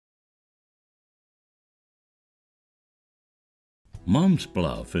Mum's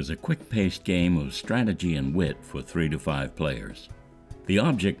Bluff is a quick-paced game of strategy and wit for 3 to 5 players. The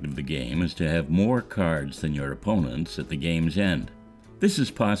object of the game is to have more cards than your opponents at the game's end. This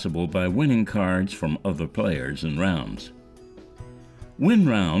is possible by winning cards from other players in rounds. Win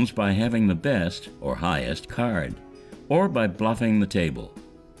rounds by having the best or highest card, or by bluffing the table.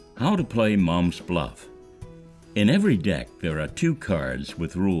 How to play Mum's Bluff. In every deck there are 2 cards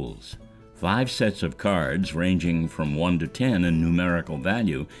with rules, 5 sets of cards ranging from 1 to 10 in numerical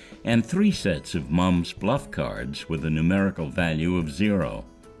value, and 3 sets of Mum's Bluff cards with a numerical value of 0.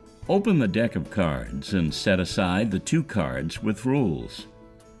 Open the deck of cards and set aside the 2 cards with rules.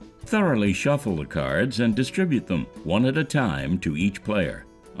 Thoroughly shuffle the cards and distribute them one at a time to each player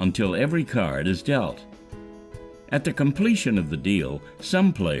until every card is dealt. At the completion of the deal,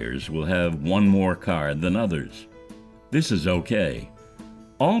 some players will have one more card than others. This is okay.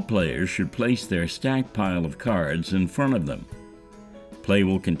 All players should place their stacked pile of cards in front of them. Play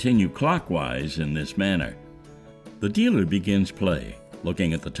will continue clockwise in this manner. The dealer begins play,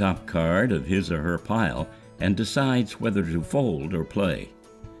 looking at the top card of his or her pile, and decides whether to fold or play.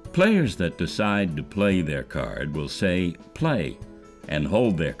 Players that decide to play their card will say, "Play," and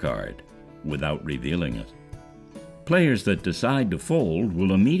hold their card, without revealing it. Players that decide to fold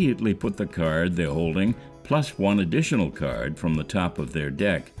will immediately put the card they're holding plus 1 additional card from the top of their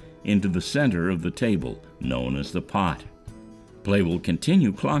deck into the center of the table, known as the pot. Play will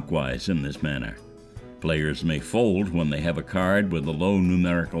continue clockwise in this manner. Players may fold when they have a card with a low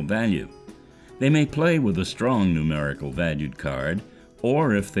numerical value. They may play with a strong numerical valued card,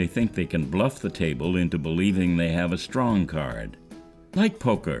 or if they think they can bluff the table into believing they have a strong card. Like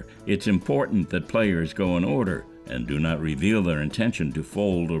poker, it's important that players go in order and do not reveal their intention to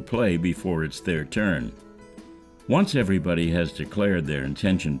fold or play before it's their turn. Once everybody has declared their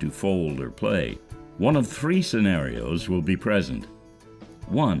intention to fold or play, one of 3 scenarios will be present.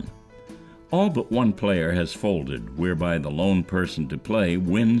 1. All but one player has folded, whereby the lone person to play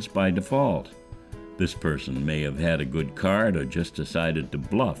wins by default. This person may have had a good card or just decided to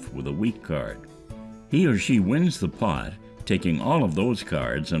bluff with a weak card. He or she wins the pot, taking all of those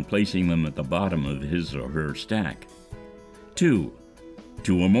cards and placing them at the bottom of his or her stack. 2.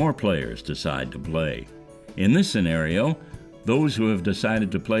 2 or more players decide to play. In this scenario, those who have decided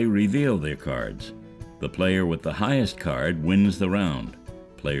to play reveal their cards. The player with the highest card wins the round.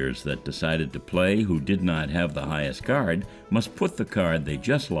 Players that decided to play who did not have the highest card must put the card they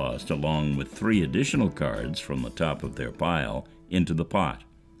just lost along with 3 additional cards from the top of their pile into the pot.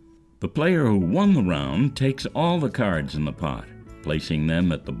 The player who won the round takes all the cards in the pot, placing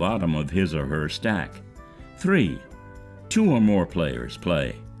them at the bottom of his or her stack. 3. 2 or more players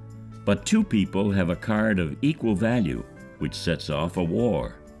play, but 2 people have a card of equal value, which sets off a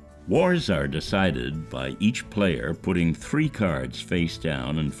war. Wars are decided by each player putting 3 cards face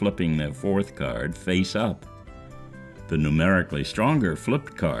down and flipping their 4th card face up. The numerically stronger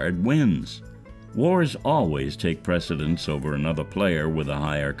flipped card wins. Wars always take precedence over another player with a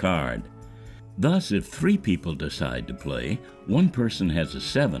higher card. Thus, if 3 people decide to play, one person has a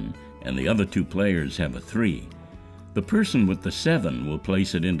 7 and the other 2 players have a 3. The person with the 7 will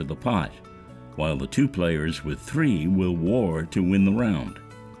place it into the pot, while the 2 players with 3 will war to win the round.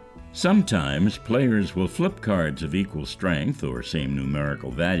 Sometimes players will flip cards of equal strength or same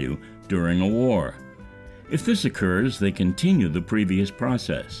numerical value during a war. If this occurs, they continue the previous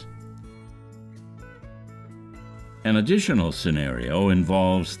process. An additional scenario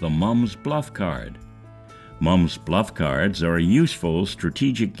involves the Mum's Bluff card. Mum's Bluff cards are a useful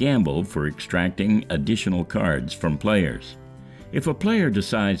strategic gamble for extracting additional cards from players. If a player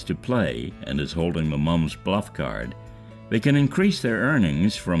decides to play and is holding the Mum's Bluff card, they can increase their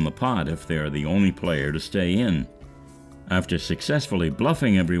earnings from the pot if they are the only player to stay in. After successfully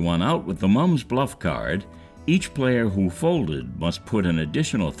bluffing everyone out with the Mum's Bluff card, each player who folded must put an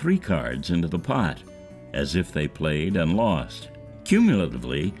additional 3 cards into the pot, as if they played and lost.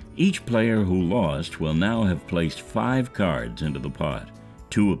 Cumulatively, each player who lost will now have placed 5 cards into the pot,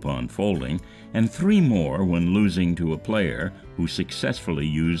 2 upon folding, and 3 more when losing to a player who successfully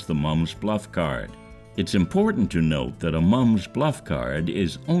used the Mum's Bluff card. It's important to note that a Mum's Bluff card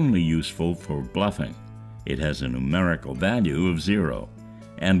is only useful for bluffing. It has a numerical value of 0,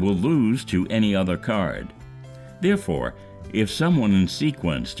 and will lose to any other card. Therefore, if someone in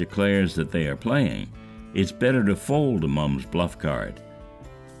sequence declares that they are playing, it's better to fold a Mum's Bluff card.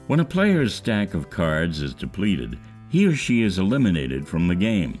 When a player's stack of cards is depleted, he or she is eliminated from the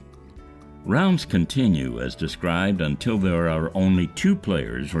game. Rounds continue as described until there are only 2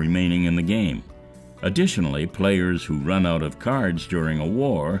 players remaining in the game. Additionally, players who run out of cards during a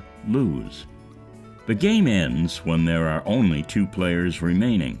war lose. The game ends when there are only 2 players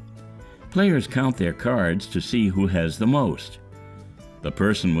remaining. Players count their cards to see who has the most. The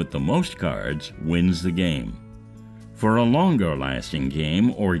person with the most cards wins the game. For a longer-lasting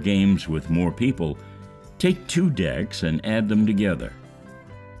game or games with more people, take 2 decks and add them together.